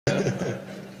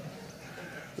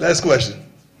Last question.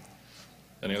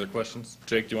 Any other questions?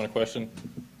 Jake, do you want a question?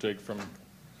 Jake from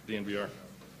DNVR.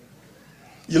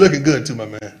 You're looking good too, my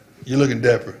man. You're looking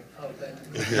dapper. Oh, thank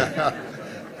you. Okay.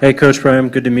 Hey, Coach Prime,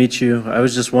 good to meet you. I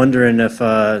was just wondering if,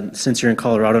 since you're in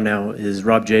Colorado now, is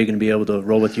Rob J going to be able to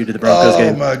roll with you to the Broncos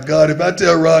game? Oh my God! If I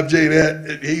tell Rob J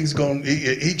that,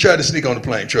 he tried to sneak on the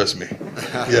plane. Trust me.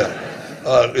 Yeah,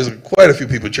 there's quite a few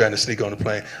people trying to sneak on the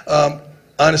plane.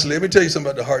 Honestly, let me tell you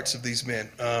something about the hearts of these men.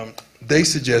 They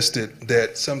suggested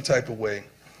that some type of way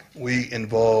we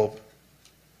involve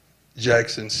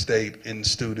Jackson State in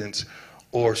students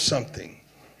or something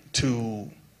to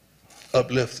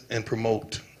uplift and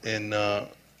promote and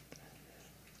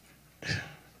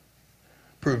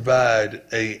provide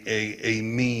a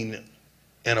mean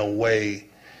and a way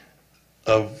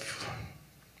of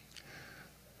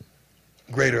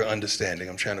greater understanding.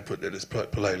 I'm trying to put that as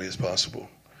politely as possible.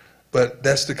 But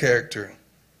that's the character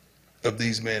of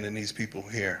these men and these people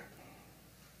here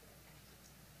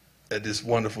at this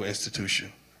wonderful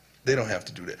institution. They don't have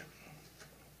to do that.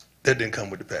 That didn't come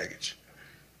with the package.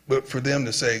 But for them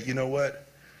to say, you know what?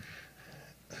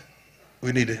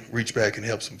 We need to reach back and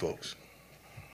help some folks.